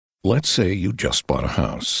Let's say you just bought a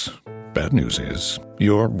house. Bad news is,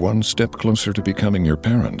 you're one step closer to becoming your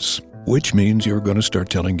parents, which means you're going to start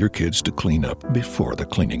telling your kids to clean up before the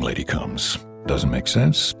cleaning lady comes. Doesn't make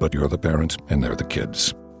sense, but you're the parent and they're the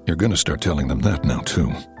kids. You're going to start telling them that now,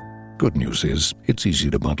 too. Good news is, it's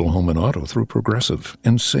easy to bundle home and auto through Progressive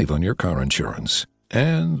and save on your car insurance.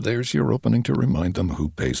 And there's your opening to remind them who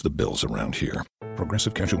pays the bills around here.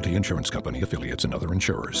 Progressive Casualty Insurance Company, affiliates, and other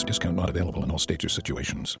insurers. Discount not available in all states or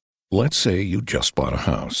situations. Let's say you just bought a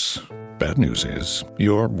house. Bad news is,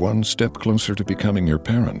 you're one step closer to becoming your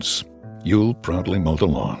parents. You'll proudly mow the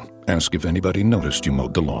lawn. Ask if anybody noticed you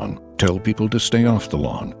mowed the lawn. Tell people to stay off the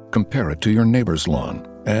lawn. Compare it to your neighbor's lawn.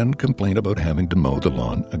 And complain about having to mow the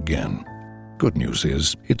lawn again. Good news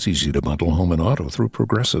is, it's easy to bundle home and auto through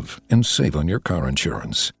Progressive and save on your car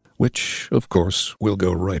insurance, which, of course, will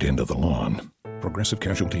go right into the lawn. Progressive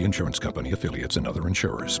Casualty Insurance Company, affiliates, and other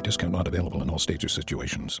insurers. Discount not available in all states or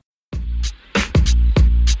situations.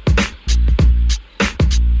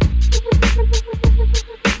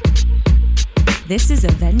 This is a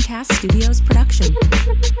Vencast Studios production.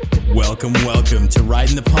 Welcome to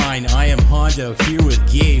Riding the Pine. I am Hondo here with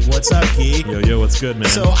Guy. What's up, Guy? Yo, what's good, man?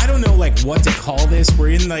 So I don't know what to call this. We're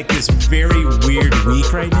in this very weird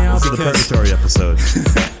week right now. This is the purgatory episode.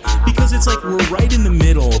 Because it's we're right in the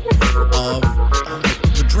middle of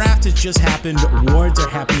the draft has just happened. Awards are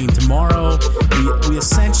happening tomorrow. We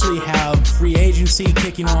essentially have free agency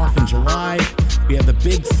kicking off in July. We have the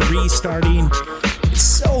big three starting. It's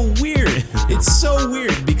so weird. It's so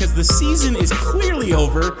weird because the season is clearly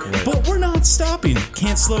over, right, but we're not stopping.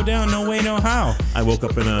 Can't slow down. No way, no how. I woke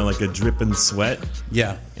up in a dripping sweat.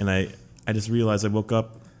 Yeah. And I just realized I woke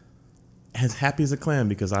up as happy as a clam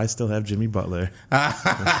because I still have Jimmy Butler.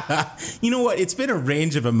 You know what? It's been a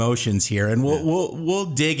range of emotions here, and we'll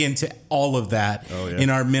dig into all of that in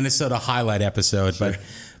our Minnesota highlight episode. Sure.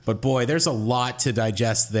 But boy, there's a lot to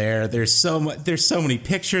digest there. There's so many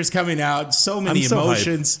pictures coming out, so many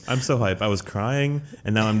emotions. I'm so hyped. I was crying,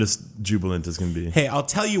 and now I'm just jubilant as can be. Hey, I'll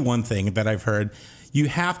tell you one thing that I've heard. You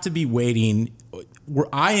have to be waiting.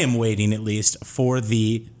 I am waiting at least for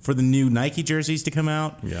the new Nike jerseys to come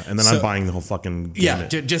out. Yeah, and then I'm buying the whole fucking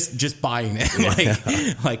gamut. Yeah, just buying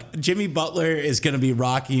it. like Jimmy Butler is going to be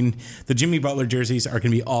rocking the Jimmy Butler jerseys are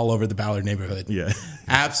going to be all over the Ballard neighborhood. Yeah,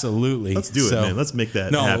 absolutely. Let's do it, man. Let's make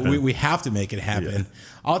that happen. No, we have to make it happen. Yeah.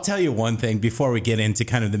 I'll tell you one thing before we get into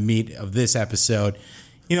kind of the meat of this episode.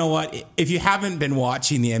 You know what? If you haven't been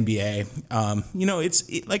watching the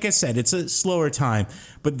NBA, like I said, it's a slower time.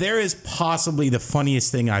 But there is possibly the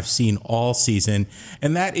funniest thing I've seen all season,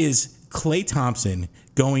 and that is Klay Thompson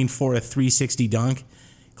going for a 360 dunk.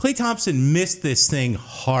 Klay Thompson missed this thing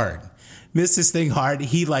hard.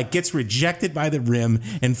 He gets rejected by the rim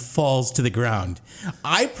and falls to the ground.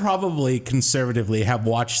 I probably conservatively have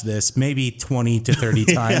watched this maybe 20 to 30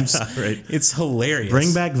 times. Yeah, right. It's hilarious.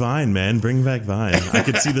 Bring back Vine, man. Bring back Vine. I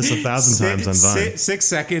could see this 1,000 times on Vine. 6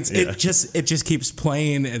 seconds. Yeah. It just keeps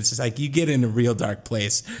playing. It's just you get in a real dark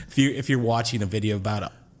place if you're watching a video about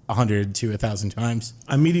 100 to 1,000 times.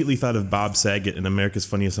 I immediately thought of Bob Saget in America's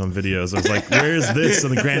Funniest Home Videos. I was like, where is this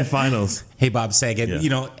in the grand finals? Hey, Bob Saget,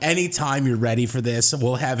 anytime you're ready for this,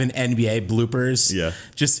 we'll have an NBA bloopers. Yeah.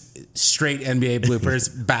 Just straight NBA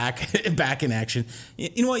bloopers back in action.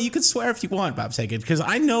 You know what? You can swear if you want, Bob Saget, because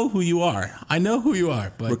I know who you are.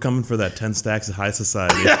 But we're coming for that 10 stacks of high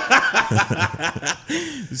society.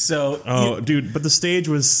 Dude, but the stage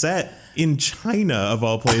was set in China, of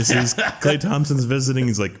all places. Klay Thompson's visiting.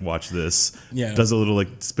 He's like, watch this. Yeah. Does a little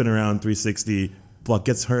spin around 360.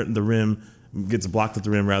 Gets hurt at the rim. Gets blocked at the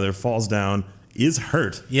rim, rather. Falls down. Is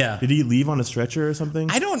hurt. Yeah. Did he leave on a stretcher or something?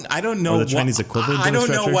 I don't know. Or the Chinese equivalent I of a don't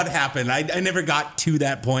stretcher? know what happened. I never got to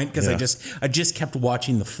that point because I just kept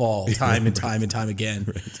watching the fall time and time again.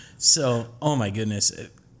 Right. So, oh my goodness.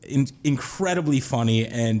 Incredibly funny,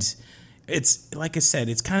 and it's like I said,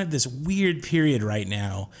 it's kind of this weird period right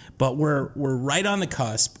now, but we're right on the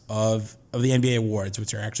cusp of the NBA awards,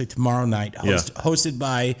 which are actually tomorrow night, hosted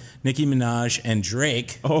by Nicki Minaj and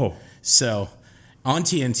Drake. Oh, so on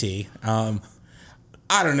TNT.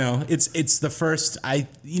 I don't know. It's the first.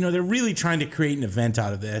 They're really trying to create an event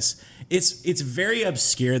out of this. It's very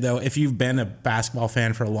obscure though. If you've been a basketball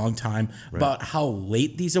fan for a long time, about how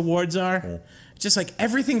late these awards are. Yeah. Just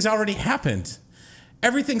everything's already happened.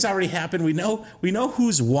 Everything's already happened. We know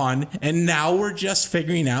who's won, and now we're just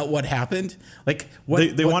figuring out what happened.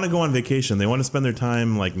 They want to go on vacation. They want to spend their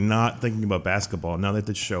time not thinking about basketball. Now they have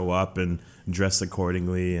to show up and dress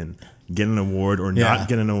accordingly and get an award or not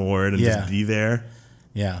get an award and just be there.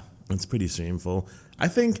 Yeah, it's pretty shameful. I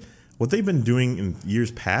think what they've been doing in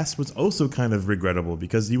years past was also kind of regrettable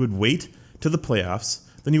because you would wait to the playoffs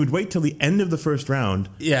then you would wait till the end of the first round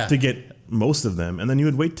to get most of them, and then you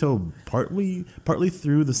would wait till partly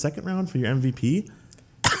through the second round for your MVP.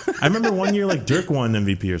 I remember one year like Dirk won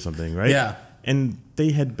MVP or something, right? Yeah. And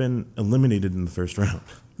they had been eliminated in the first round.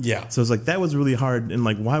 Yeah. So it's like that was really hard, and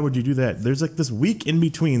like why would you do that? There's like this week in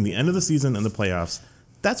between the end of the season and the playoffs.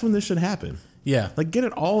 That's when this should happen. Yeah. Like get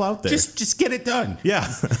it all out there. Just get it done. Yeah.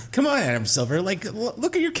 Come on, Adam Silver. Like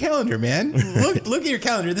look at your calendar, man. Look at your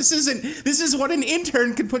calendar. This is what an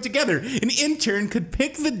intern could put together. An intern could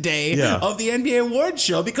pick the day of the NBA awards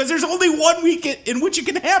show because there's only 1 week in which it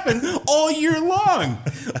can happen all year long.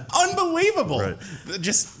 Unbelievable. Right.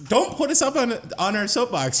 Just don't put us up on our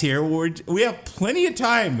soapbox here. We have plenty of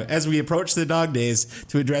time as we approach the dog days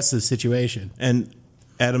to address this situation. And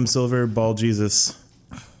Adam Silver, Ball Jesus,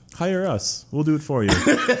 hire us. We'll do it for you.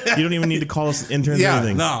 You don't even need to call us interns or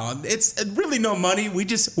anything. No, it's really no money. We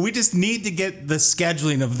just need to get the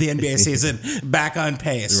scheduling of the NBA season back on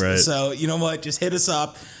pace. Right. So you know what? Just hit us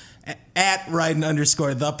up at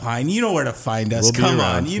Ryden_the_Pine. You know where to find us. We'll Come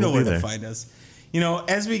on, you know where to find us. You know,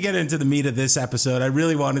 as we get into the meat of this episode, I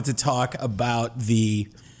really wanted to talk about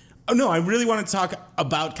I really want to talk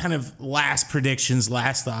about kind of last predictions,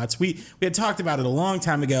 last thoughts. We had talked about it a long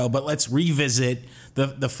time ago, but let's revisit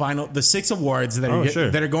the 6 awards that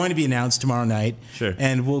are going to be announced tomorrow night. Sure.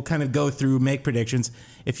 And we'll kind of go through, make predictions.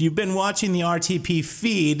 If you've been watching the RTP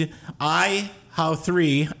feed,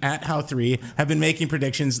 How3 have been making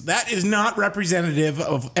predictions. That is not representative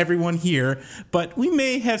of everyone here, but we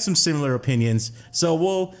may have some similar opinions.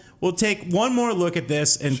 So we'll take one more look at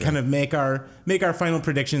this and kind of make our final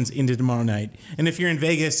predictions into tomorrow night. And if you're in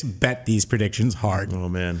Vegas, bet these predictions hard. Oh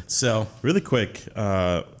man. So really quick,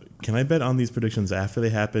 can I bet on these predictions after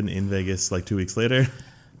they happen in Vegas like 2 weeks later?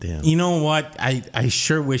 Damn. You know what? I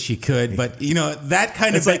sure wish you could, but you know that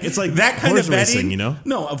kind of it's like that kind of betting. Racing, you know?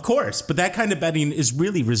 No, of course, but that kind of betting is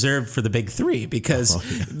really reserved for the big 3 because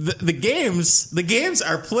the games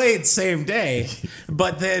are played same day,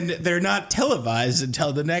 but then they're not televised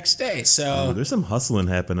until the next day. So there's some hustling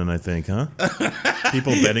happening, I think, huh?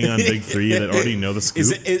 People betting on big 3 that already know the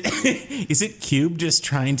scoop. Is it Cube just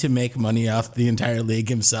trying to make money off the entire league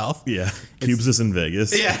himself? Yeah, Cube's just in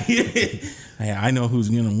Vegas. Yeah. Yeah, I know who's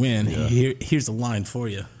going to win. Yeah. Here's the line for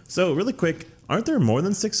you. So, really quick, aren't there more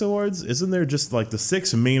than 6 awards? Isn't there just like the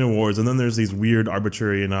 6 main awards, and then there's these weird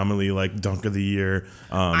arbitrary anomaly like Dunk of the Year,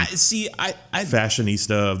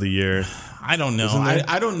 Fashionista of the Year? I don't know.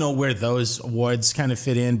 I don't know where those awards kind of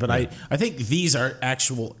fit in, but I think these are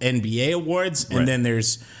actual NBA awards, and then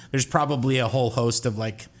there's probably a whole host of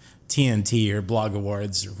like TNT or Blog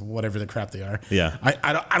Awards or whatever the crap they are. Yeah,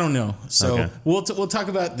 I don't know. So we'll talk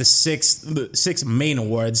about the six main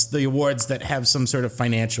awards, the awards that have some sort of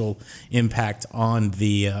financial impact on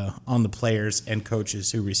the players and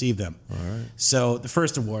coaches who receive them. All right. So the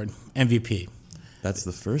first award, MVP. That's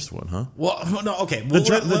the first one, huh? Well, no, okay.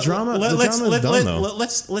 The drama is done, though.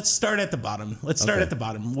 Let's start at the bottom. At the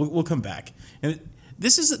bottom. We'll come back. And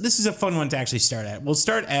this is a fun one to actually start at. We'll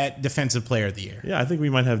start at Defensive Player of the Year. Yeah, I think we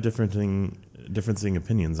might have differing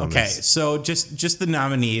opinions on this. Okay, so just the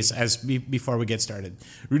nominees before we get started.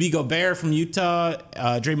 Rudy Gobert from Utah,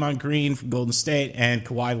 Draymond Green from Golden State, and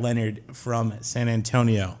Kawhi Leonard from San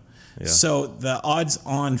Antonio. Yeah. So the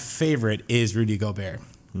odds-on favorite is Rudy Gobert.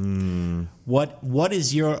 Who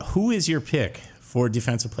is your pick for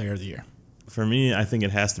Defensive Player of the Year? For me, I think it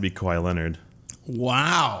has to be Kawhi Leonard.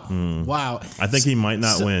 Wow. I think he might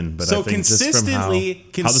not win, but I think just from how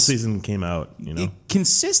the season came out, you know.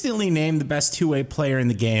 Consistently named the best two-way player in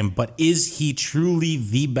the game, but is he truly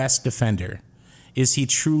the best defender? He's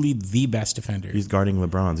guarding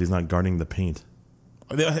LeBron's. He's not guarding the paint.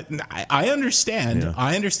 I understand. Yeah.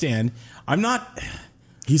 I understand. I'm not...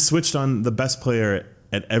 He switched on the best player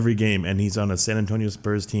at every game, and he's on a San Antonio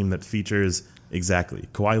Spurs team that features... Exactly.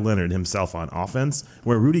 Kawhi Leonard himself on offense,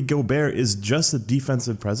 where Rudy Gobert is just a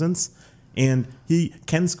defensive presence, and he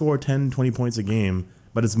can score 10, 20 points a game,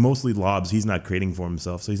 but it's mostly lobs. He's not creating for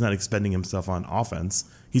himself, so he's not expending himself on offense.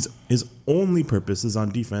 His only purpose is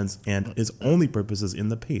on defense, and his only purpose is in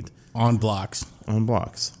the paint. On blocks. On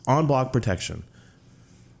block protection.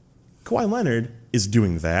 Kawhi Leonard is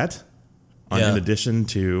doing that, in addition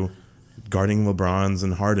to guarding LeBron's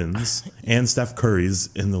and Harden's and Steph Curry's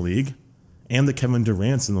in the league. And the Kevin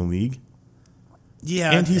Durant's in the league.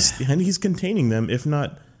 Yeah. And he's containing them, if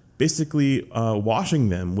not basically washing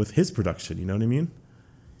them with his production. You know what I mean?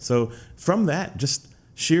 So from that, just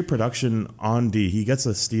sheer production on D, he gets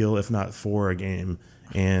a steal, if not 4 a game.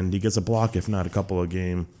 And he gets a block, if not a couple a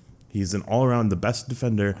game. He's an all-around the best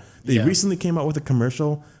defender. They recently came out with a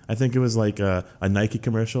commercial. I think it was like a Nike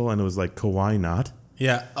commercial, and it was like Kawhi not.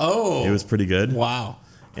 Yeah. Oh. It was pretty good. Wow.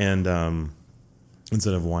 And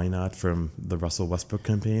instead of why not from the Russell Westbrook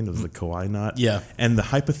campaign, it was the Kawhi not. Yeah. And the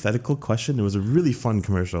hypothetical question, it was a really fun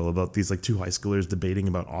commercial about these like two high schoolers debating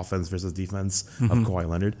about offense versus defense of Kawhi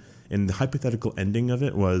Leonard. And the hypothetical ending of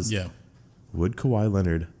it was, would Kawhi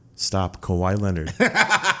Leonard stop Kawhi Leonard?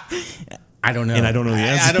 I don't know. And I don't know the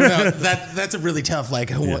answer. I don't know. That's a really tough, like,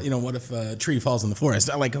 what if a tree falls in the forest?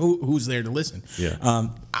 Like, who's there to listen? Yeah.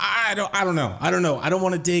 I don't know. I don't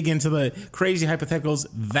want to dig into the crazy hypotheticals.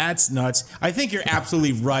 That's nuts. I think you're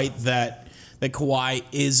absolutely right that Kawhi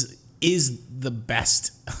is the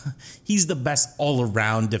best. He's the best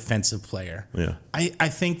all-around defensive player. Yeah. I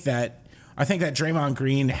think that Draymond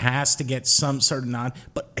Green has to get some sort of nod.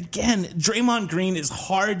 But again, Draymond Green is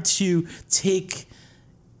hard to take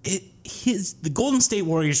it. The Golden State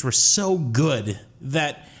Warriors were so good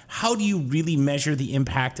that how do you really measure the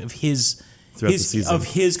impact of his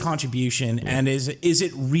contribution? And is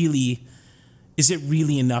it really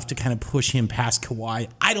enough to kind of push him past Kawhi?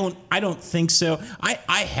 I don't think so.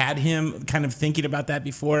 I had him kind of thinking about that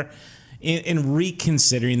before. In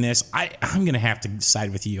reconsidering this, I'm going to have to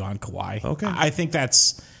side with you on Kawhi. Okay. I think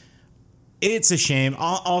it's a shame.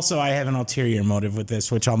 Also, I have an ulterior motive with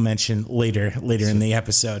this, which I'll mention later in the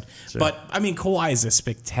episode. Sure. But, I mean, Kawhi is a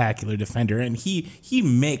spectacular defender, and he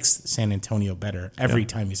makes San Antonio better every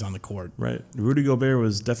time he's on the court. Right. Rudy Gobert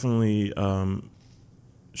was definitely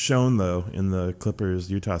shown, though, in the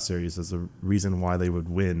Clippers-Utah series as a reason why they would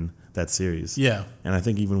win that series. Yeah. And I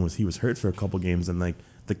think even he was hurt for a couple games, and like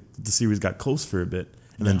the series got close for a bit.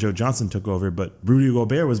 And then Joe Johnson took over, but Rudy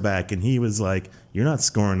Gobert was back, and he was like, "You're not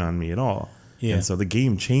scoring on me at all." Yeah. And so the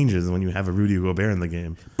game changes when you have a Rudy Gobert in the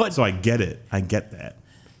game. So I get it. I get that.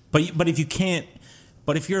 But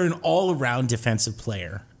if you're an all-around defensive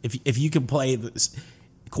player, if you can play this,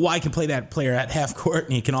 Kawhi can play that player at half court,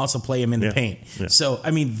 and he can also play him in the paint. Yeah. So,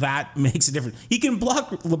 I mean, that makes a difference. He can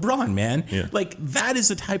block LeBron, man. Yeah. Like, that is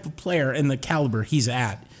the type of player and the caliber he's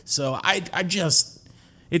at. So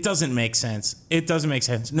it doesn't make sense. It doesn't make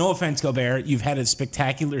sense. No offense, Gobert. You've had a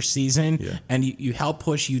spectacular season, and you help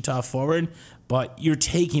push Utah forward, but you're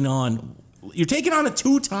taking on a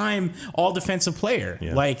two-time all-defensive player.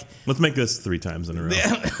 Yeah. Like, let's make this 3 times in a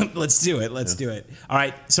row. Let's do it. Let's do it. All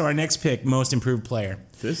right. So our next pick, most improved player.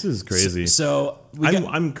 This is crazy.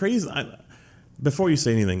 I'm crazy. Before you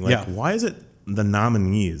say anything, why is it the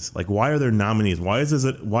nominees? Like, why are there nominees? Why is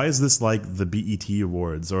this like the BET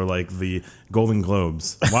Awards or like the Golden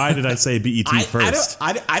Globes? Why did I say BET first?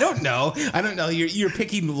 I don't know. I don't know. You're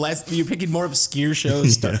picking more obscure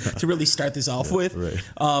shows to really start this off with.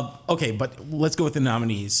 Right. Okay, but let's go with the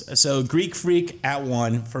nominees. So Greek Freak at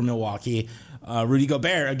 1 for Milwaukee, Rudy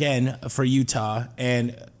Gobert again for Utah,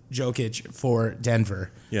 and Jokic for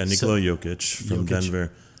Denver. Yeah, Nikola Jokic from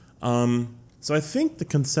Denver. So I think the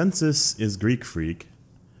consensus is Greek Freak.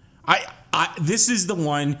 This is the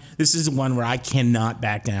one where I cannot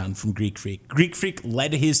back down from Greek Freak. Greek Freak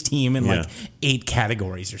led his team in like 8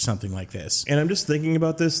 categories or something like this. And I'm just thinking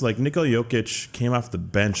about this. Like, Nikola Jokic came off the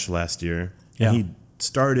bench last year, and he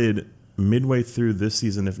started midway through this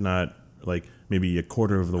season, if not like maybe a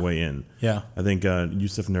quarter of the way in. Yeah, I think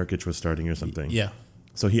Yusuf Nurkic was starting or something. Yeah.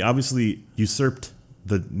 So he obviously usurped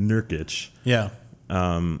the Nurkic. Yeah.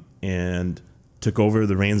 And took over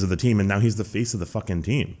the reins of the team, and now he's the face of the fucking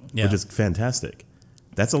team, which is fantastic.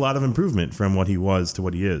 That's a lot of improvement from what he was to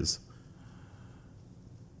what he is.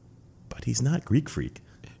 But he's not Greek Freak.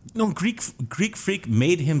 No, Greek Freak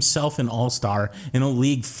made himself an all-star in a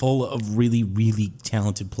league full of really, really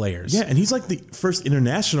talented players. Yeah, and he's like the first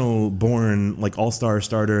international-born like all-star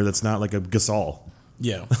starter that's not like a Gasol.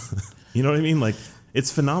 Yeah. You know what I mean? Like,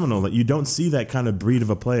 it's phenomenal that you don't see that kind of breed of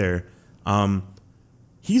a player.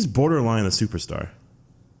 He's borderline a superstar.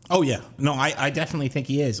 Oh yeah, no, I definitely think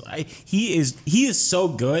he is. He is so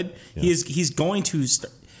good. Yeah. He's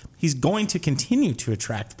going to continue to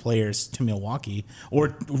attract players to Milwaukee or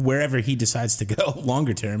wherever he decides to go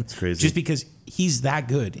longer term. It's crazy, just because he's that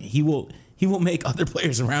good. He will make other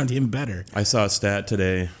players around him better. I saw a stat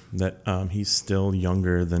today that he's still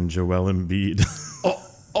younger than Joel Embiid.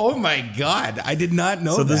 Oh my God! I did not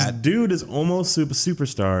know that. So this dude is almost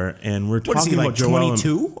superstar, and we're talking about Joel.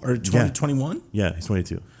 22 or 21? Yeah, he's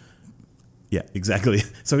 22. Yeah, exactly.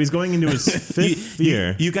 So he's going into his 5th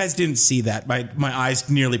year. You guys didn't see that. My eyes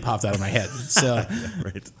nearly popped out of my head. So yeah,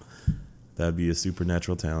 right. That'd be a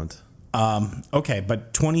supernatural talent. Okay,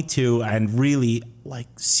 but 22, and really, like,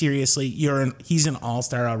 seriously, he's an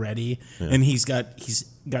all-star already, and he's got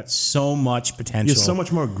so much potential. He has so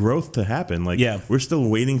much more growth to happen. Like, we're still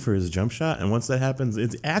waiting for his jump shot, and once that happens,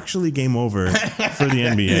 it's actually game over for the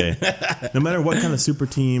NBA. No matter what kind of super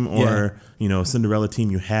team or Cinderella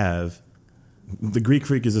team you have, The Greek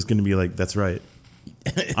Freak is just going to be like, that's right.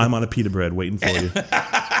 I'm on a pita bread waiting for you.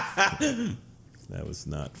 That was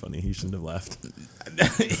not funny. He shouldn't have laughed.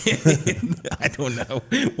 I don't know.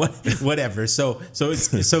 Whatever. So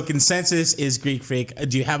consensus is Greek Freak.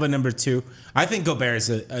 Do you have a number 2? I think Gobert is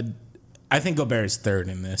I think Gobert is third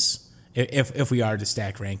in this. If we are to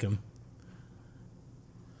stack rank him.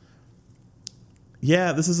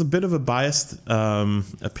 Yeah, this is a bit of a biased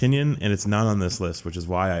opinion, and it's not on this list, which is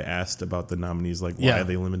why I asked about the nominees, like why are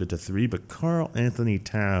they limited to 3? But Karl Anthony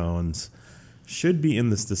Towns should be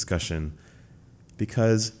in this discussion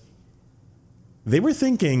because they were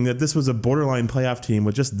thinking that this was a borderline playoff team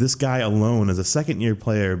with just this guy alone as a second-year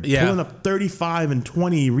player, pulling up 35 and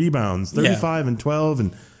 20 rebounds, 35 and 12,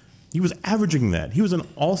 and he was averaging that. He was an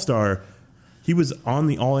all-star. He was on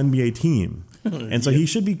the All-NBA team. And so he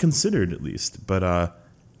should be considered at least. But,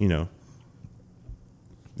 Jokic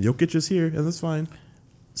is here, and that's fine.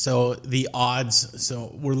 So the odds,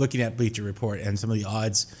 so we're looking at Bleacher Report, and some of the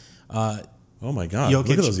odds. Oh, my God. Jokic,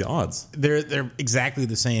 look at those odds. They're exactly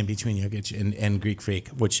the same between Jokic and Greek Freak,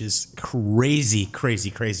 which is crazy.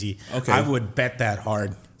 Okay. I would bet that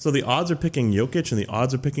hard. So the odds are picking Jokic, and the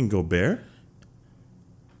odds are picking Gobert?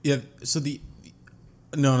 Yeah, so No.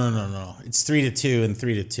 It's 3-2 and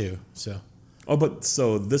 3-2, so... Oh, but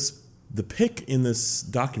so the pick in this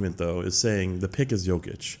document, though, is saying the pick is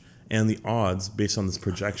Jokic. And the odds, based on this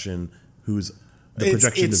projection, projection is the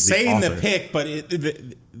author. It's saying the pick, but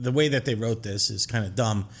the way that they wrote this is kind of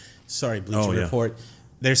dumb. Sorry, Bleacher Report.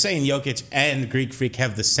 They're saying Jokic and Greek Freak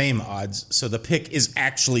have the same odds, so the pick is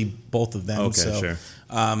actually both of them. Okay, sure.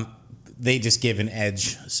 They just give an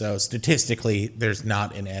edge. So statistically, there's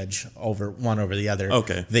not an edge over the other.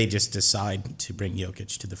 Okay. They just decide to bring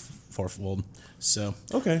Jokic to the fourth fold. So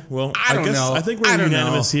okay, well, I don't know. I think we're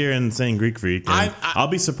unanimous here in saying Greek Freak. I'll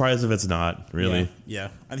be surprised if it's not really. Yeah.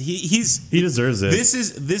 He deserves it. This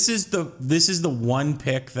is the one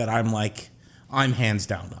pick that I'm hands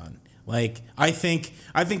down on. Like I think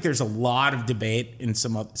there's a lot of debate in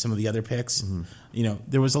some of the other picks. Mm-hmm.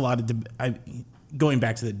 There was a lot of going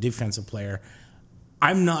back to the defensive player.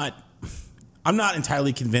 I'm not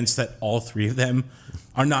entirely convinced that all three of them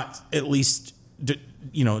are not at least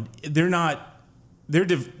they're not.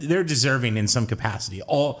 They're deserving in some capacity.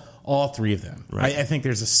 All three of them. Right. I think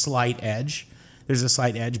there's a slight edge.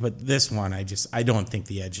 But this one, I don't think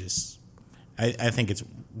the edge is. I think it's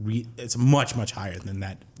much higher than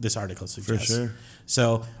that. This article suggests. For sure.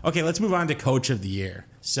 So okay, let's move on to Coach of the Year.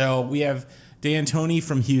 So we have D'Antoni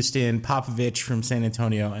from Houston, Popovich from San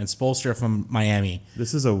Antonio, and Spoelstra from Miami.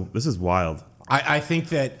 This is wild. I think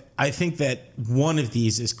that one of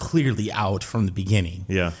these is clearly out from the beginning.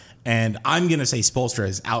 Yeah. And I'm going to say Spoelstra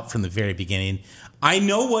is out from the very beginning. I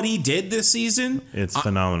know what he did this season. It's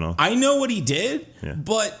phenomenal. I know what he did, yeah.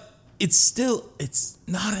 But it's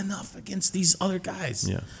not enough against these other guys.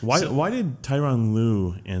 Yeah. Why did Tyronn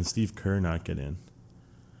Lue and Steve Kerr not get in?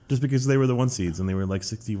 Just because they were the 1 seeds and they were like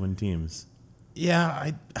 61 teams. Yeah,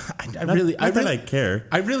 I care.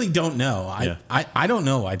 I really don't know. I don't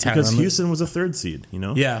know why Tyronn because Houston was a 3rd seed.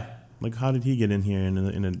 Yeah. Like how did he get in here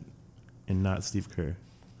and not Steve Kerr?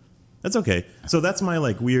 That's okay. So that's my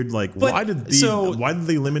weird why did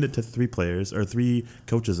they limit it to 3 players or 3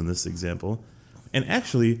 coaches in this example? And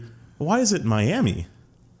actually, why is it Miami?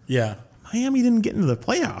 Yeah. Miami didn't get into the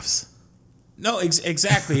playoffs. No,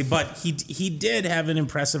 exactly. But he did have an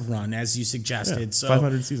impressive run, as you suggested. Yeah, so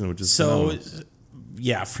 500 season, which is phenomenal.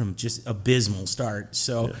 Yeah, from just abysmal start.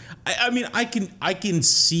 So yeah. I can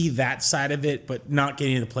see that side of it, but not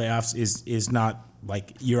getting into the playoffs is not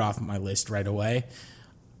you're off my list right away.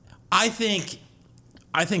 I think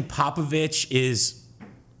Popovich is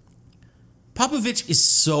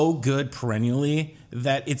so good perennially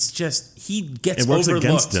that it's just he gets overlooked. It works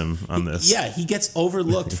against him on this. Yeah, he gets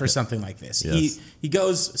overlooked for something like this. Yes. He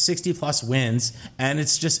goes 60 plus wins, and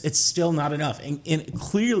it's still not enough. And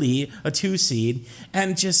clearly a 2 seed,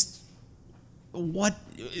 and just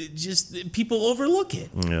people overlook it.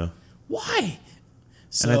 Yeah. Why?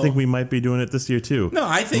 So, and I think we might be doing it this year too. No,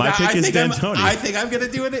 I think my pick is D'Antoni. I think I'm going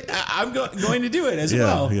to do it. I'm going to do it as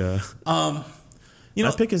well. Yeah. My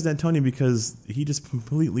pick is D'Antoni because he just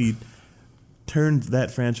completely turned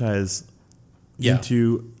that franchise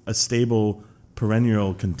into a stable,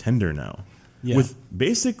 perennial contender now. Yeah. With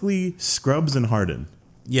basically Scrubs and Harden.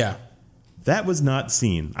 Yeah. That was not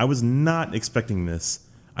seen. I was not expecting this.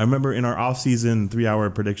 I remember in our off-season 3-hour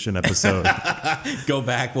prediction episode. Go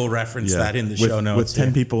back. We'll reference that in the show notes. With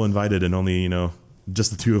 10 people invited and only,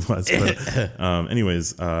 just the 2 of us. But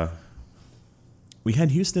anyways, we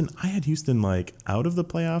had Houston. I had Houston out of the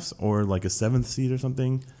playoffs or a 7th seed or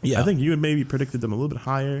something. Yeah. I think you had maybe predicted them a little bit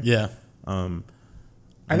higher. Yeah.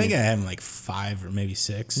 I think I had him like 5 or maybe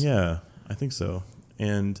 6. Yeah, I think so.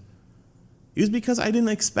 And it was because I didn't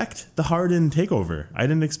expect the Harden takeover. I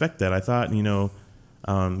didn't expect that. I thought,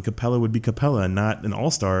 Capella would be Capella, not an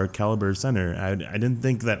all-star caliber center. I didn't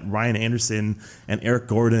think that Ryan Anderson and Eric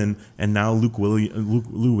Gordon and now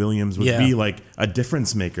Lou Williams would be like a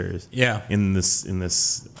difference maker. On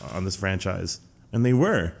this franchise, and they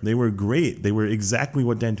were great. They were exactly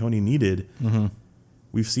what D'Antoni needed. Mm-hmm.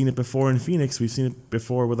 We've seen it before in Phoenix. We've seen it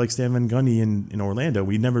before with like Stan Van Gundy in Orlando.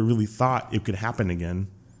 We never really thought it could happen again,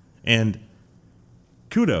 and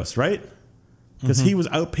kudos, right? Because he was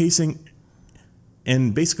outpacing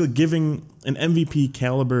and basically giving an MVP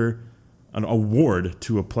caliber an award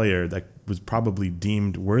to a player that was probably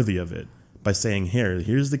deemed worthy of it by saying,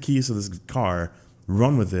 here's the keys to this car,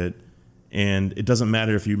 run with it, and it doesn't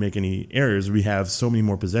matter if you make any errors. We have so many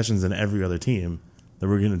more possessions than every other team that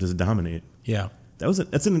we're going to just dominate. Yeah.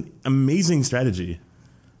 That's an amazing strategy.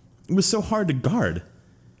 It was so hard to guard.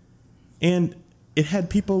 And it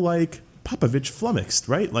had people like Popovich flummoxed,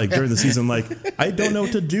 right? Like during the season, like, I don't know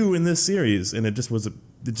what to do in this series. And it just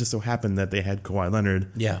so happened that they had Kawhi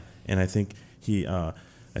Leonard. Yeah. And I think like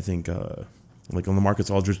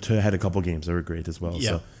LaMarcus Aldridge had a couple games that were great as well. Yeah.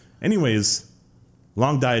 So anyways,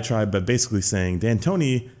 long diatribe, but basically saying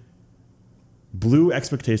D'Antoni blew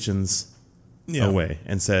expectations away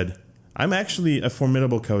and said, I'm actually a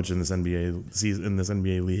formidable coach in this NBA season, in this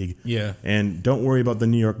NBA league. Yeah. And don't worry about the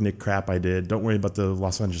New York Knicks crap I did. Don't worry about the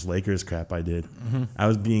Los Angeles Lakers crap I did. Mm-hmm. I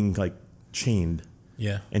was being like chained.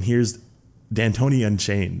 Yeah. And here's D'Antoni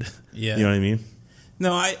unchained. Yeah. You know what I mean?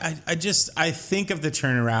 No, I think of the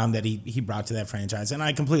turnaround that he brought to that franchise, and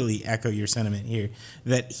I completely echo your sentiment here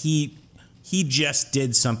that he just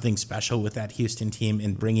did something special with that Houston team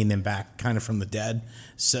in bringing them back kind of from the dead.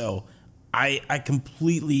 So I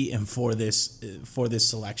completely am for this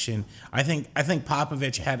selection. I think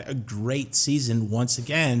Popovich had a great season once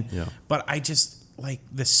again, but I just like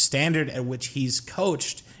the standard at which he's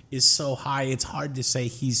coached is so high. It's hard to say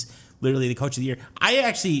he's literally the coach of the year.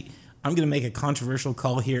 I'm going to make a controversial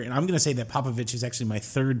call here, and I'm going to say that Popovich is actually my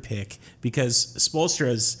third pick because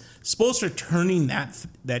Spoelstra turning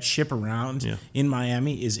that ship around in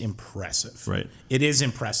Miami is impressive. Right. It is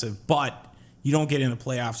impressive, but you don't get in the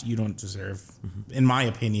playoffs, you don't deserve, in my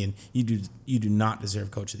opinion, you do not deserve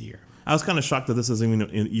Coach of the Year. I was kind of shocked that this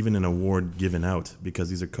isn't even an award given out because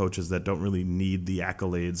these are coaches that don't really need the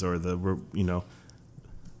accolades or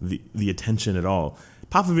the attention at all.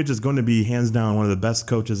 Popovich is going to be hands down one of the best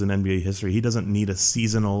coaches in NBA history. He doesn't need a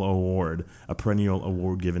seasonal award, a perennial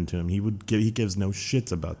award given to him. He gives no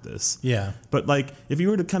shits about this. Yeah. But like, if you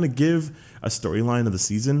were to kind of give a storyline of the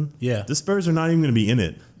season, the Spurs are not even going to be in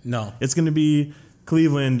it. No. It's going to be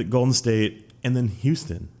Cleveland, Golden State, and then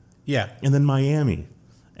Houston. Yeah. And then Miami.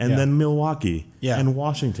 And then Milwaukee. Yeah. And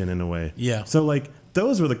Washington in a way. Yeah. So like,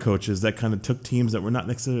 those were the coaches that kind of took teams that were not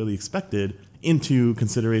necessarily expected into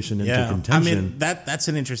consideration, into contention. I mean, that's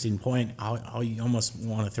an interesting point. I almost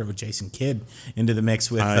want to throw Jason Kidd into the mix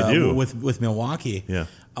with Milwaukee. Yeah.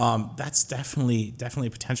 That's definitely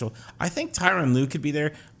potential. I think Tyronn Lue could be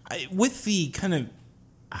there with the kind of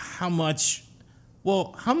how much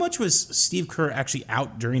was Steve Kerr actually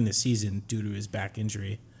out during the season due to his back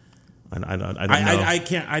injury? I don't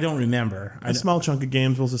know. I don't remember. A small chunk of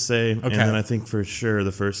games, we'll just say. Okay. And then I think for sure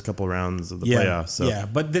the first couple rounds of the playoffs. So. Yeah,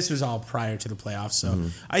 but this was all prior to the playoffs. So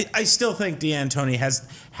I still think D'Antoni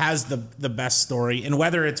has the best story. And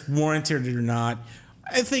whether it's warranted or not,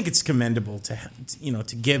 I think it's commendable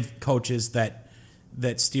to give coaches that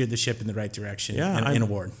steered the ship in the right direction an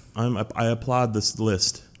award. I applaud this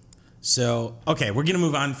list. So, okay, we're going to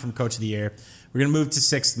move on from Coach of the Year. We're going to move to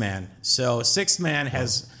Sixth Man. So Sixth Man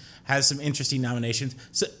has some interesting nominations.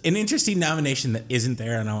 So an interesting nomination that isn't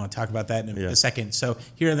there, and I want to talk about that in a second. So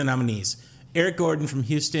here are the nominees. Eric Gordon from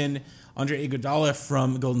Houston, Andre Iguodala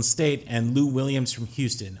from Golden State, and Lou Williams from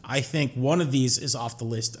Houston. I think one of these is off the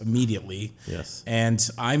list immediately. Yes. And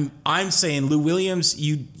I'm saying Lou Williams,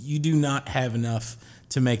 you do not have enough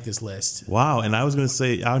to make this list. Wow, and I was going to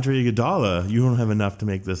say Andre Iguodala, you don't have enough to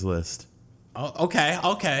make this list. Oh,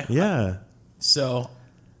 okay. Yeah. So,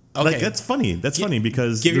 okay. Like, that's funny. That's funny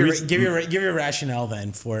because give your rationale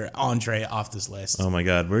then for Andre off this list. Oh my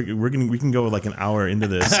God, we can go like an hour into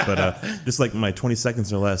this, but just like my 20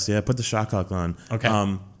 seconds or less. Yeah, put the shot clock on.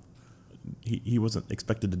 Okay. He wasn't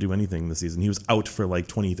expected to do anything this season. He was out for like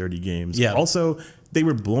 20, 30 games. Yeah. Also, they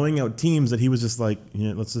were blowing out teams that he was just like,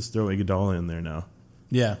 let's just throw Iguodala in there now.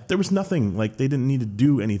 Yeah. There was nothing, like, they didn't need to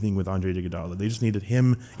do anything with Andre Iguodala. They just needed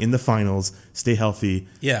him in the finals, stay healthy,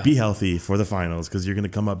 be healthy for the finals, because you're going to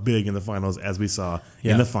come up big in the finals, as we saw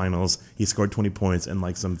in the finals. He scored 20 points and,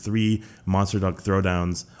 like, some 3 monster dunk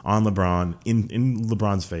throwdowns on LeBron, in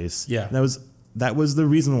LeBron's face. Yeah. That was the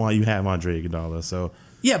reason why you have Andre Iguodala, so...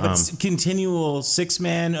 Yeah, but continual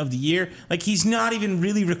 6-man of the year, like, he's not even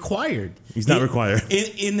really required. He's not required.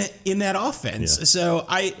 In that offense. Yeah. So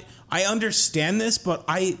I understand this, but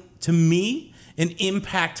to me, an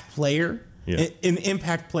impact player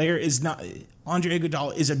is not. Andre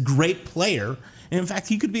Iguodala is a great player. And in fact,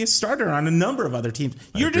 he could be a starter on a number of other teams.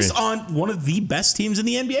 You're just on one of the best teams in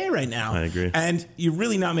the NBA right now. I agree. And you're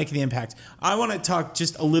really not making the impact. I want to talk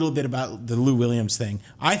just a little bit about the Lou Williams thing.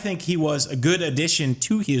 I think he was a good addition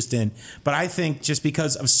to Houston, but I think just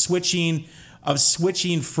because of switching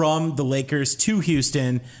from the Lakers to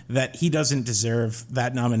Houston, that he doesn't deserve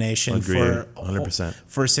that nomination for 100%.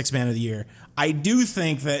 for 6-man of the year. I do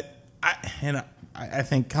think that, I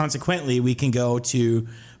think consequently we can go to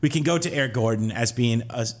Eric Gordon as being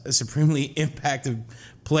a supremely impacted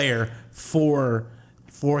player for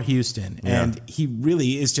Houston, and he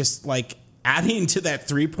really is just like adding to that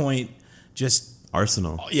 3-point just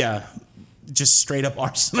arsenal. Yeah. Just straight up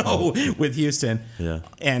arsenal with Houston,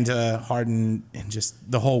 and Harden, and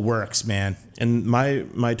just the whole works, man. And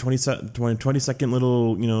my 20 second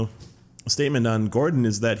little statement on Gordon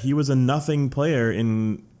is that he was a nothing player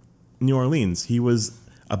in New Orleans. He was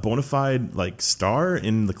a bona fide like star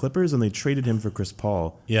in the Clippers, and they traded him for Chris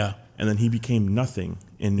Paul. Yeah, and then he became nothing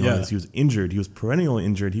in New Orleans. He was injured. He was perennially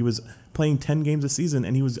injured. He was playing 10 games a season,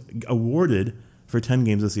 and he was awarded for 10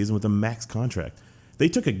 games a season with a max contract. They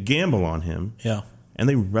took a gamble on him, and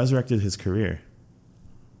they resurrected his career.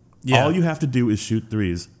 Yeah. All you have to do is shoot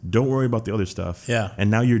threes. Don't worry about the other stuff. Yeah. And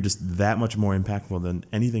now you're just that much more impactful than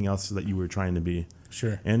anything else that you were trying to be.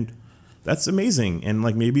 Sure. And that's amazing. And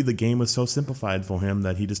like maybe the game was so simplified for him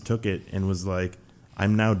that he just took it and was like,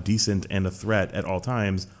 I'm now decent and a threat at all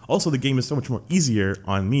times. Also, the game is so much more easier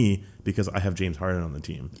on me because I have James Harden on the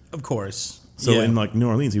team. Of course. So in like New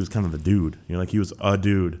Orleans, he was kind of the dude. Like he was a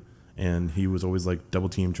dude. And he was always like double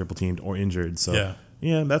teamed, triple teamed, or injured. So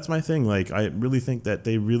yeah, that's my thing. Like I really think that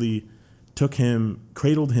they really took him,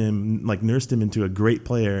 cradled him, like nursed him into a great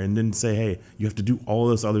player, and didn't say, "Hey, you have to do all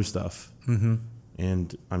this other stuff." Mm-hmm.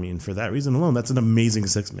 And I mean, for that reason alone, that's an amazing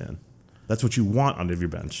 6-man. That's what you want out of your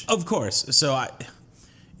bench. Of course. So I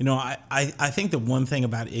think the one thing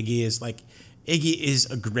about Iggy is like, Iggy is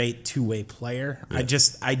a great two-way player. Yeah.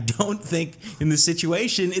 I don't think in this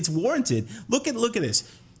situation it's warranted. Look at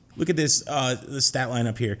this. Look at this, the stat line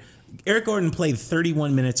up here. Eric Gordon played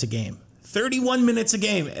 31 minutes a game. 31 minutes a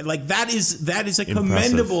game. Like that is a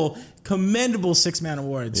commendable 6-man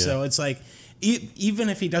award. Yeah. So it's like, even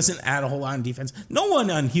if he doesn't add a whole lot in defense, no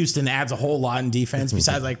one on Houston adds a whole lot in defense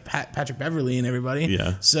besides like Patrick Beverley and everybody.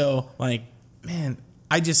 Yeah. So like, man,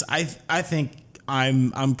 I think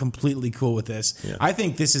I'm completely cool with this. Yeah. I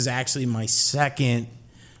think this is actually my second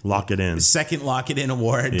lock it in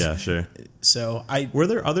award. Yeah, sure. So were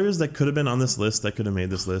there others that could have been on this list that could have made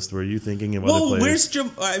this list? Were you thinking of other players?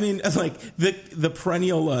 The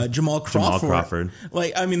perennial Jamal Crawford.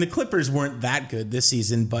 Like, I mean, the Clippers weren't that good this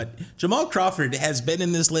season, but Jamal Crawford has been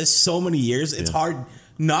in this list so many years. It's hard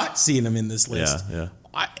not seeing him in this list. Yeah.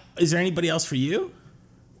 Is there anybody else for you?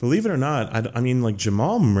 Believe it or not, I mean, like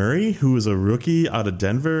Jamal Murray, who was a rookie out of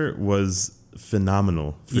Denver, was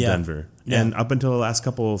phenomenal for Denver. Yeah. And up until the last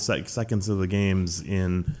couple seconds of the games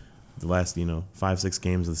in the last, 5-6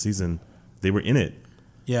 games of the season, they were in it.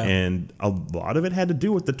 Yeah. And a lot of it had to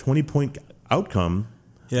do with the 20-point outcome.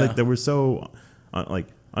 Yeah. Like, that were so,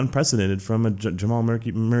 unprecedented from a Jamal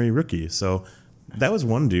Murray rookie. So that was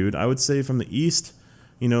one dude. I would say from the East,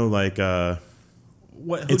 it's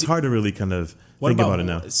hard to really kind of think about it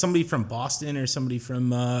now. Somebody from Boston or somebody from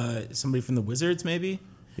the Wizards, maybe?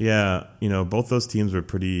 Yeah, both those teams were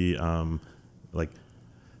pretty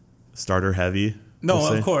starter heavy.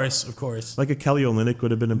 No, of course. Like a Kelly Olynyk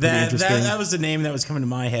would have been pretty interesting. That was the name that was coming to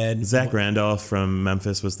my head. Zach Randolph from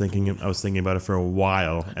Memphis I was thinking about it for a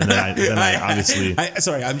while, and then I obviously. That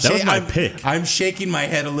was my pick. I'm shaking my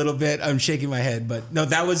head a little bit. But no,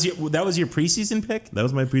 that was your preseason pick. That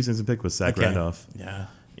was my preseason pick with Zach Randolph. Yeah.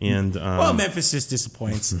 And Memphis just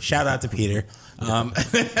disappoints. Shout out to Peter. You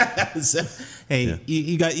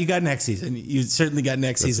got next season. You certainly got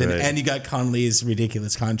next season, right. And you got Conley's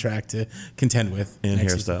ridiculous contract to contend with and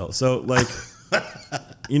hairstyle. Season. So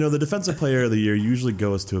the defensive player of the year usually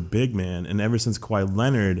goes to a big man, and ever since Kawhi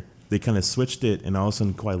Leonard, they kind of switched it, and all of a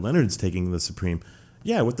sudden Kawhi Leonard's taking the supreme.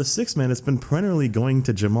 yeah, with the sixth man, it's been perennially going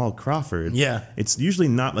to Jamal Crawford. Yeah. It's usually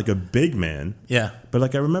not like a big man. Yeah. But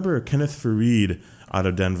like I remember Kenneth Faried out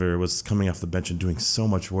of Denver was coming off the bench and doing so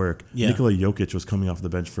much work. Yeah. Nikola Jokic was coming off the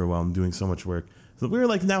bench for a while and doing so much work. So we were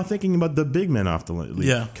like now thinking about the big men off the league.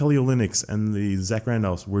 Yeah. Kelly Olynyk and the Zach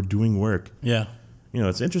Randolphs were doing work. Yeah. You know,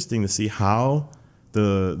 it's interesting to see how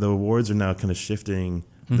the awards are now kind of shifting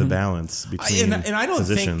the balance between And I don't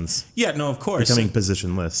positions, think. Yeah, no, of course. becoming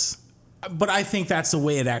positionless. But I think that's the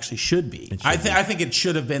way it actually should be. I think it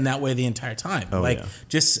should have been that way the entire time. Oh, like yeah.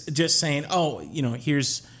 just saying, oh, you know,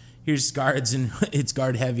 here's guards and it's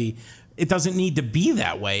guard heavy. It doesn't need to be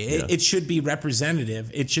that way. Yeah. It should be representative.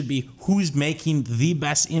 It should be who's making the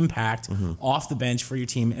best impact off the bench for your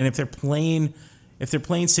team. And if they're playing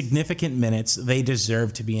significant minutes, they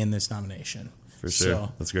deserve to be in this nomination. For sure.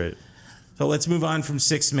 So, That's great. so let's move on from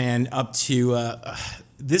sixth man up to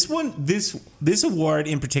this one. This award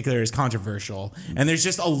in particular is controversial, and there's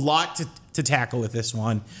just a lot to tackle with this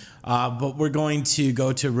one. But we're going to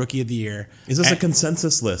go to Rookie of the Year. Is this a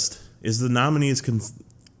consensus list? Is the nominees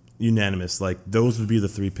unanimous? Like those would be the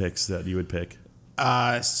 3 picks that you would pick.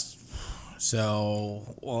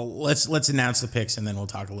 So, well, let's announce the picks and then we'll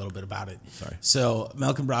talk a little bit about it. Sorry. So,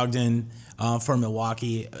 Malcolm Brogdon for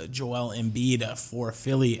Milwaukee, Joel Embiid for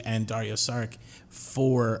Philly, and Dario Saric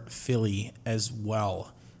for Philly as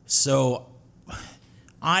well. So,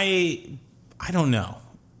 I don't know.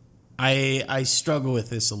 I struggle with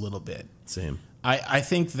this a little bit. Same. I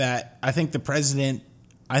think the president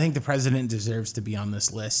deserves to be on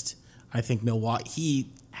this list. I think he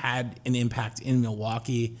had an impact in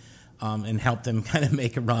Milwaukee. And helped them kind of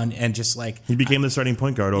make a run, and just like He became the starting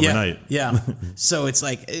point guard overnight. Yeah. So it's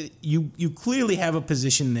like you clearly have a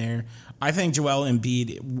position there. I think Joel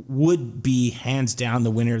Embiid would be hands down the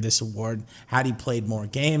winner of this award had he played more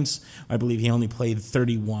games. I believe he only played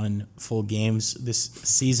 31 full games this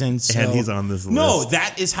season. So, And he's on this list. No,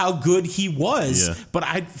 that is how good he was. Yeah.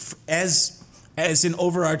 But as an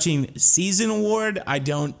overarching season award, I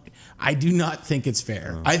do not think it's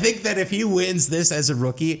fair. I think that if he wins this as a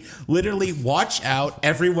rookie, literally watch out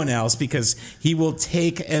everyone else because he will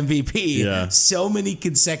take MVP so many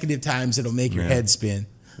consecutive times it'll make your head spin.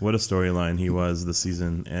 What a storyline he was this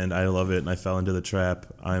season, and I love it, and I fell into the trap.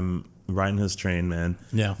 I'm riding his train, man.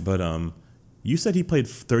 Yeah. But you said he played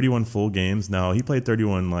 31 full games. No, he played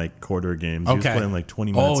 31 like quarter games. He was playing like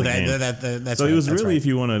 20 minutes a game. That's so right, it was that's really, right. if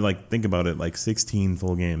you want to like think about it, like 16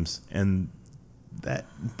 full games, and that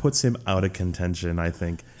puts him out of contention, I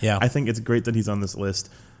think. Yeah. I think it's great that he's on this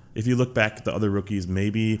list. If you look back at the other rookies,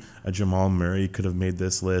 maybe a Jamal Murray could have made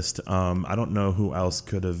this list. I don't know who else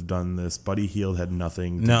could have done this. Buddy Hield had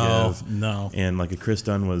nothing to give. No. And like a Chris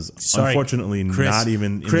Dunn was unfortunately not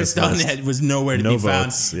even in Chris this Dunn list. was nowhere to No be found.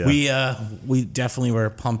 votes, yeah. We definitely were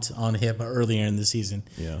pumped on him earlier in the season.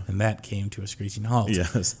 Yeah. And that came to a screeching halt.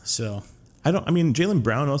 Yes. So Jaylen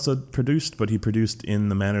Brown also produced, but he produced in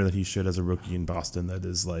the manner that he should as a rookie in Boston. That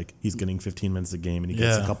is like he's getting 15 minutes a game and he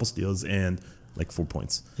gets a couple steals and like 4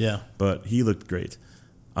 points. Yeah. But he looked great.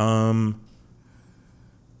 So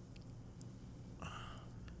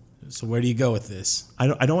where do you go with this? I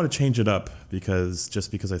don't want to change it up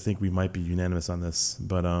because I think we might be unanimous on this.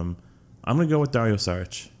 But I'm going to go with Dario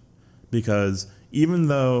Saric because even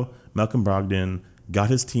though Malcolm Brogdon got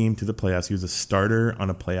his team to the playoffs, he was a starter on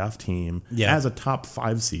a playoff team as a top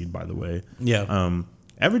 5 seed, by the way. Yeah.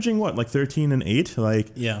 Averaging like 13 and 8,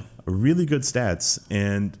 really good stats,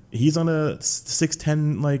 and he's on a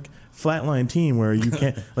 6'10" like flatline team where you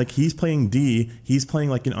can't like he's playing D, he's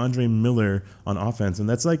playing like an Andre Miller on offense, and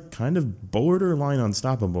that's like kind of borderline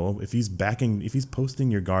unstoppable if he's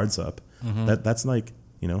posting your guards up. That's like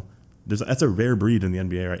that's a rare breed in the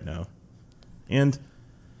NBA right now, and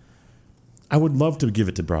I would love to give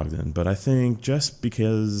it to Brogdon, but I think just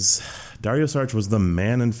because Dario Saric was the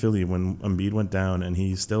man in Philly when Embiid went down and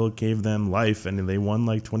he still gave them life and they won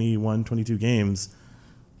like 21, 22 games.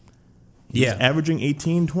 He's averaging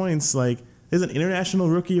 18 points. Like, there's an international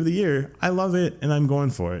rookie of the year. I love it and I'm going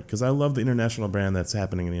for it because I love the international brand that's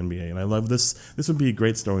happening in the NBA. And I love this. This would be a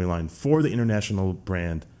great storyline for the international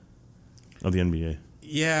brand of the NBA.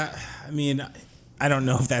 Yeah. I mean, I don't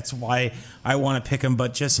know if that's why I want to pick him,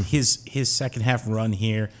 but just his second half run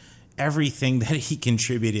here, everything that he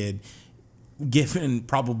contributed, given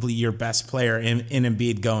probably your best player in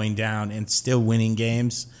Embiid going down and still winning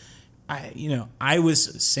games. I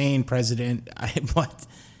was saying president, but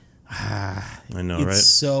I know, right?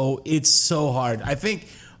 It's so hard. I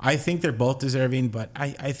think they're both deserving, but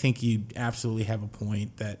I think you absolutely have a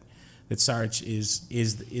point that Saric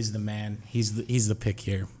is the man. He's the pick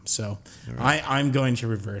here. So right. I'm going to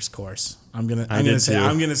reverse course. I'm gonna say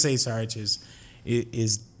Saric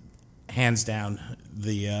is hands down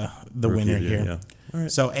the winner here. Yeah. All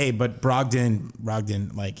right. So, but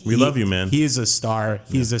Brogdon, like we love you, man. He is a star.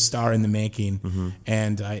 He's a star in the making,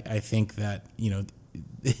 and I think that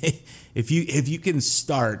if you can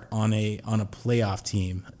start on a playoff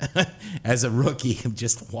team as a rookie,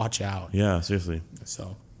 just watch out. Yeah, seriously.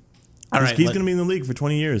 So, all right, he's going to be in the league for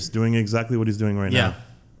 20 years, doing exactly what he's doing right now. Yeah,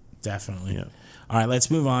 definitely. Yeah. All right, let's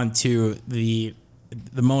move on to the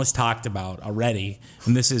most talked about already,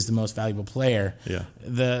 and this is the most valuable player. Yeah.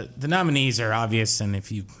 The nominees are obvious, and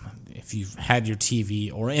if you've had your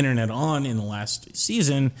TV or internet on in the last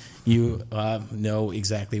season, you know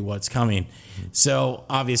exactly what's coming. So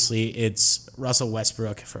obviously it's Russell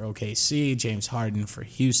Westbrook for OKC, James Harden for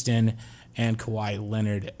Houston, and Kawhi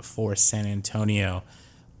Leonard for San Antonio.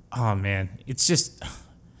 Oh man, it's just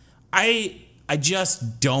I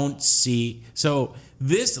just don't see. So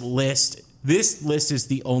this list is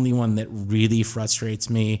the only one that really frustrates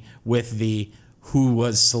me with the who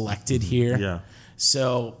was selected here. Yeah.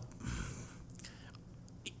 So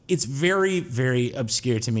it's very, very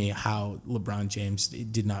obscure to me how LeBron James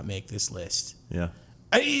did not make this list. Yeah.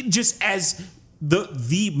 Just as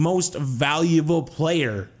the most valuable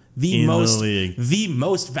player, the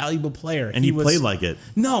most valuable player, And he played like it.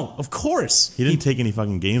 No, of course He didn't take any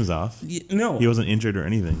fucking games off. No, He wasn't injured or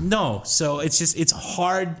anything. No, so it's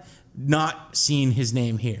hard not seeing his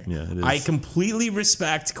name here. Yeah, it is. I completely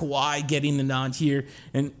respect Kawhi getting the nod here,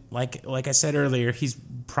 and like I said earlier, he's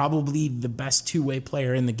probably the best two-way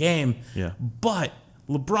player in the game. Yeah. But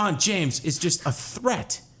LeBron James is just a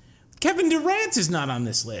threat. Kevin Durant is not on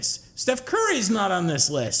this list. Steph Curry is not on this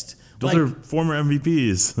list. Those are former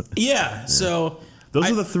MVPs. Yeah. So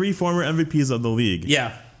Those are the 3 former MVPs of the league.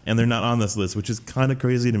 Yeah. And they're not on this list, which is kind of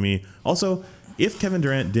crazy to me. Also, if Kevin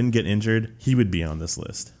Durant didn't get injured, he would be on this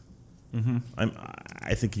list.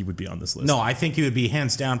 I think he would be on this list. No, I think he would be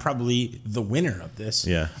hands down probably the winner of this.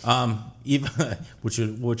 Yeah. Even which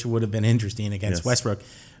would have been interesting against Yes. Westbrook.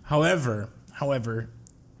 However,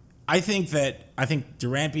 I think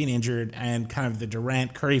Durant being injured and kind of the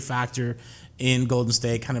Durant Curry factor in Golden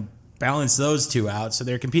State kind of balance those two out, so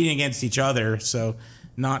they're competing against each other. So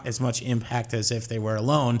not as much impact as if they were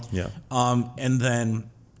alone. Yeah. And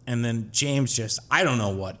then James I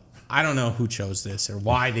don't know who chose this or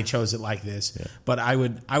why they chose it like this, but I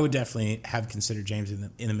would definitely have considered James in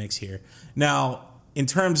the mix here. Now, in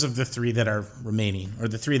terms of the 3 that are remaining, or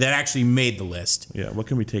the 3 that actually made the list, Yeah, what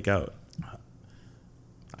can we take out?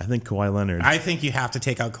 I think Kawhi Leonard. I think you have to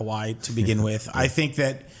take out Kawhi to begin with. I think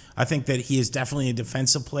that he is definitely a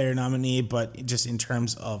defensive player nominee, but just in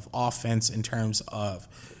terms of offense, in terms of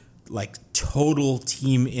like total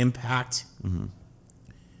team impact,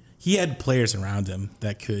 he had players around him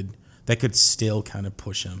that could still kind of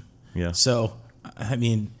push him. Yeah. So, I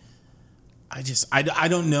mean, I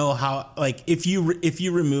don't know how, like, if you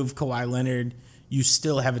remove Kawhi Leonard, you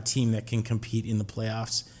still have a team that can compete in the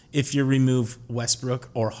playoffs. If you remove Westbrook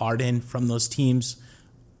or Harden from those teams,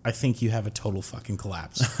 I think you have a total fucking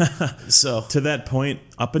collapse. So to that point,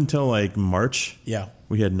 up until like March, yeah,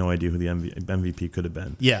 we had no idea who the MVP could have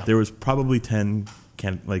been. Yeah. There was probably 10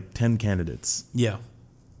 candidates. yeah.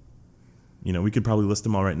 You know, we could probably list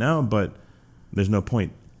them all right now, but there's no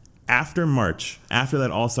point. After March, after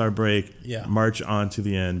that All-Star break, Yeah. March on to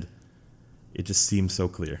the end, it just seemed so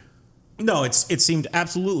clear. No, it seemed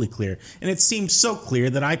absolutely clear. And it seemed so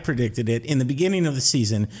clear that I predicted it in the beginning of the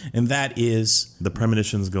season, and that is The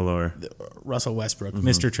premonitions galore. Russell Westbrook,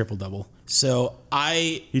 Mr. Triple-Double. So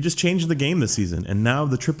He just changed the game this season, and now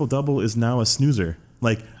the triple-double is now a snoozer.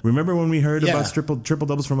 Like, remember when we heard Yeah. about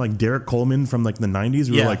triple-doubles from, like, Derek Coleman from, like, the 90s?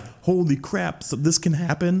 We Yeah. were like, holy crap, so this can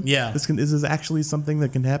happen? Yeah. Is this actually something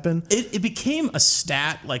that can happen? it became a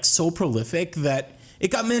stat like so prolific that it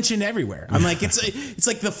got mentioned everywhere. I'm like, it's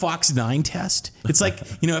like the Fox 9 test. It's like,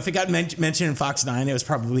 if it got mentioned in Fox 9, it was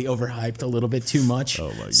probably overhyped a little bit too much. Oh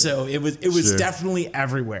my God. So it was Sure. definitely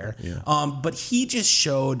everywhere. Yeah. But he just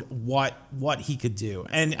showed what he could do.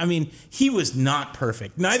 And I mean, he was not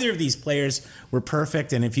perfect. Neither of these players were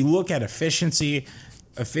perfect. And if you look at efficiency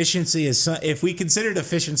is, if we considered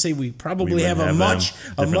efficiency, we probably We have would a have much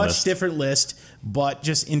list. different list. But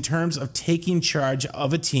just in terms of taking charge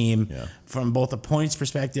of a team from both a points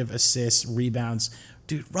perspective, assists, rebounds,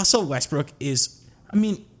 dude, Russell Westbrook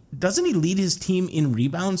doesn't he lead his team in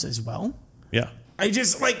rebounds as well? Yeah. I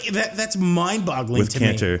just like that's mind-boggling With to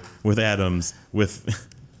Cantor, me. with Adams, with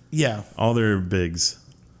Yeah. all their bigs.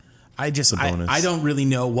 I don't really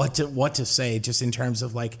know what to say just in terms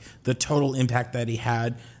of like the total impact that he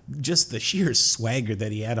had, just the sheer swagger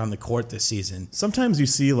that he had on the court this season. Sometimes you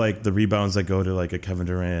see like the rebounds that go to like a Kevin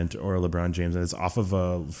Durant or a LeBron James, and it's off of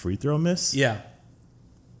a free throw miss. Yeah.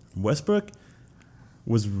 Westbrook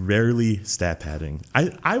was rarely stat padding.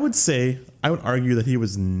 I would argue that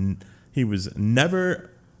he was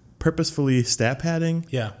never purposefully stat padding.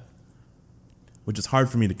 Yeah. Which is hard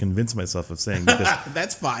for me to convince myself of saying because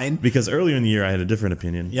that's fine. Because earlier in the year I had a different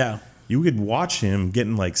opinion. Yeah. You could watch him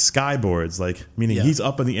getting like skyboards, like meaning he's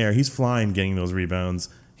up in the air, he's flying, getting those rebounds.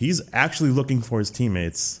 He's actually looking for his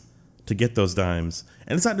teammates to get those dimes.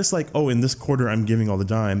 And it's not just like, oh, in this quarter I'm giving all the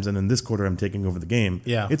dimes and in this quarter I'm taking over the game.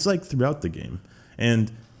 Yeah. It's like throughout the game.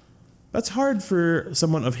 And that's hard for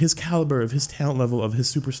someone of his caliber, of his talent level, of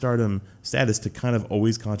his superstardom status to kind of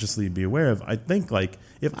always consciously be aware of. I think, like,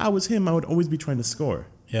 if I was him, I would always be trying to score.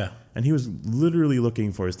 Yeah. And he was literally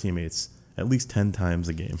looking for his teammates at least 10 times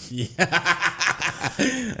a game. Yeah.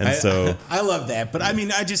 And I love that. But I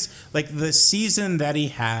mean, I just like the season that he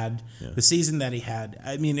had,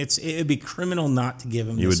 I mean, it'd be criminal not to give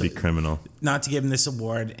him You would be criminal. Not to give him this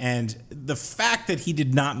award. And the fact that he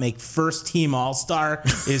did not make first team All-Star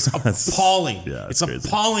is appalling. It's crazy.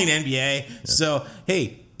 Appalling NBA. Yeah. So,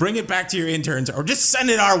 hey, bring it back to your interns, or just send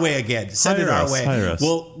it our way again. Send hire it our us, way. Hire us.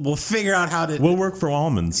 We'll figure out how to. We'll work for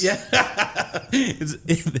Almonds. Yeah.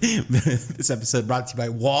 This episode brought to you by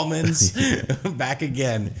Wallman's. Back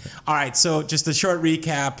again. All right. So just a short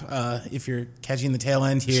recap. If you're catching the tail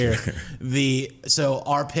end here, so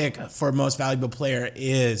our pick for most valuable player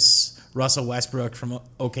is Russell Westbrook from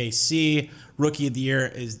OKC. Rookie of the year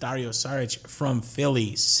is Dario Saric from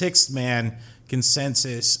Philly. Sixth man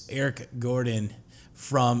consensus, Eric Gordon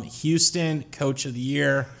from Houston. Coach of the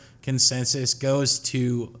year consensus goes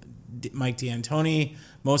to Mike D'Antoni.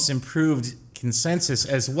 Most improved consensus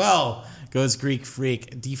as well goes Greek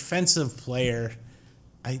Freak. Defensive player.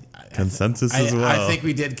 Consensus as well. I think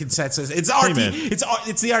we did consensus. It's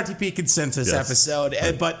the RTP consensus episode.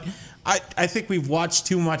 Right. But I think we've watched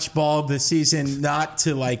too much ball this season not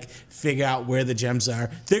to like figure out where the gems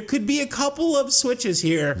are. There could be a couple of switches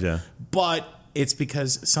here, but it's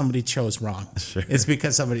because somebody chose wrong. Sure. It's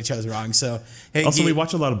because somebody chose wrong. So hey, also, we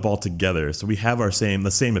watch a lot of ball together, so we have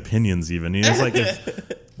the same opinions. Even it's like if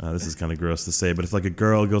this is kind of gross to say, but if like a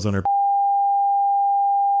girl goes on her,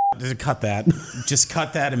 just cut that. Just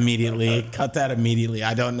cut that immediately. Cut that immediately.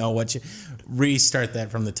 I don't know what you restart that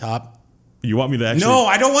from the top. You want me to actually? No,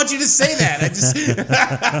 I don't want you to say that.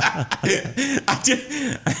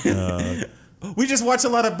 We just watch a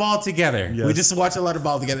lot of ball together. Yes. We just watch a lot of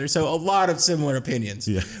ball together. So a lot of similar opinions.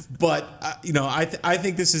 Yes. But, I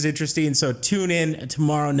think this is interesting. So tune in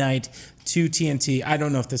tomorrow night to TNT. I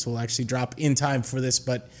don't know if this will actually drop in time for this,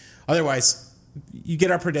 but otherwise, you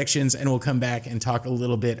get our predictions and we'll come back and talk a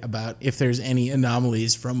little bit about if there's any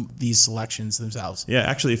anomalies from these selections themselves. Yeah,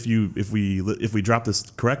 actually, if we drop this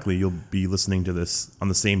correctly, you'll be listening to this on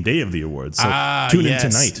the same day of the awards. So tune in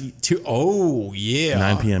tonight.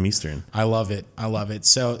 9 p.m. Eastern. I love it.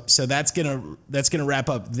 So that's gonna wrap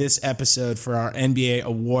up this episode for our NBA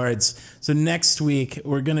awards. So next week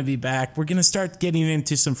we're gonna be back. We're gonna start getting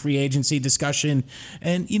into some free agency discussion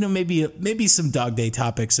and maybe some dog day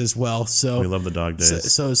topics as well. So we love the dog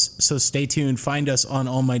days. So stay tuned. Find us on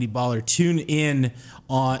Almighty Baller. Tune in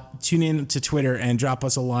to Twitter and drop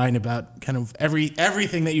us a line about kind of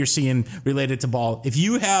everything that you're seeing related to ball. If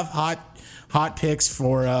you have hot picks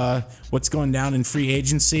for what's going down in free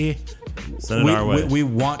agency, send it our way. We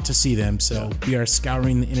want to see them. So we are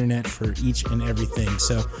scouring the internet for each and everything.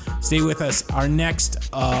 So stay with us. Our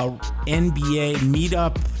next NBA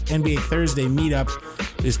Thursday meetup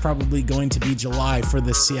is probably going to be July for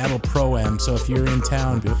the Seattle Pro-Am. So if you're in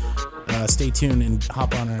town, stay tuned and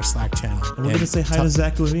hop on our Slack channel. And we're going to say hi to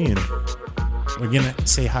Zach LaVine. We're going to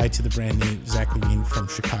say hi to the brand new Zach LaVine from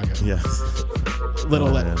Chicago. Yes. A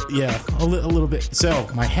little bit. So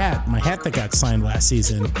my hat that got signed last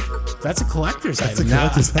season, that's a collector's item.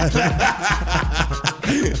 That's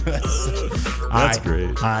great.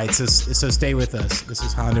 All right, so stay with us. This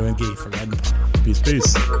is Hondo and Guy for Red and Pine. Peace.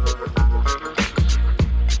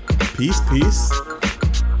 Peace.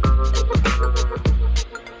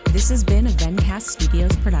 This has been a Vencast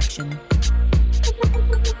Studios production.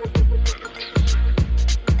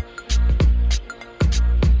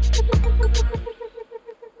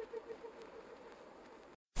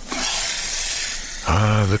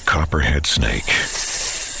 The copperhead snake.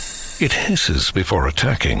 It hisses before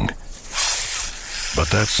attacking. But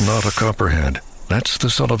that's not a copperhead. That's the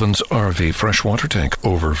Sullivan's RV freshwater tank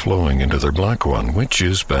overflowing into their black one, which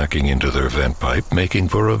is backing into their vent pipe, making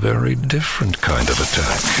for a very different kind of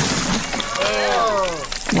attack.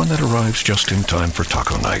 One that arrives just in time for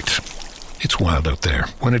taco night. It's wild out there.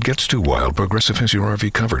 When it gets too wild, Progressive has your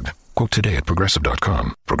RV covered. Quote today at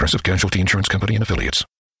Progressive.com. Progressive Casualty Insurance Company and Affiliates.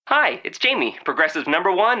 Hi, it's Jamie, Progressive's #1,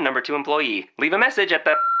 #2 employee. Leave a message at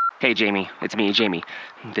the... Hey, Jamie. It's me, Jamie.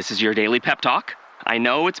 This is your daily pep talk. I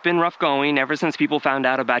know it's been rough going ever since people found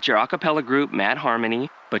out about your a cappella group, Mad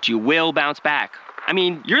Harmony, but you will bounce back. I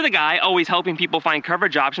mean, you're the guy always helping people find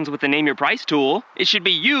coverage options with the Name Your Price tool. It should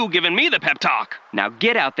be you giving me the pep talk. Now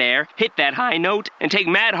get out there, hit that high note, and take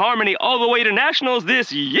Mad Harmony all the way to nationals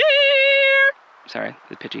this year! Sorry,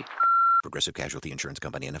 the pitchy. Progressive Casualty Insurance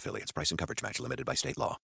Company and Affiliates. Price and coverage match limited by state law.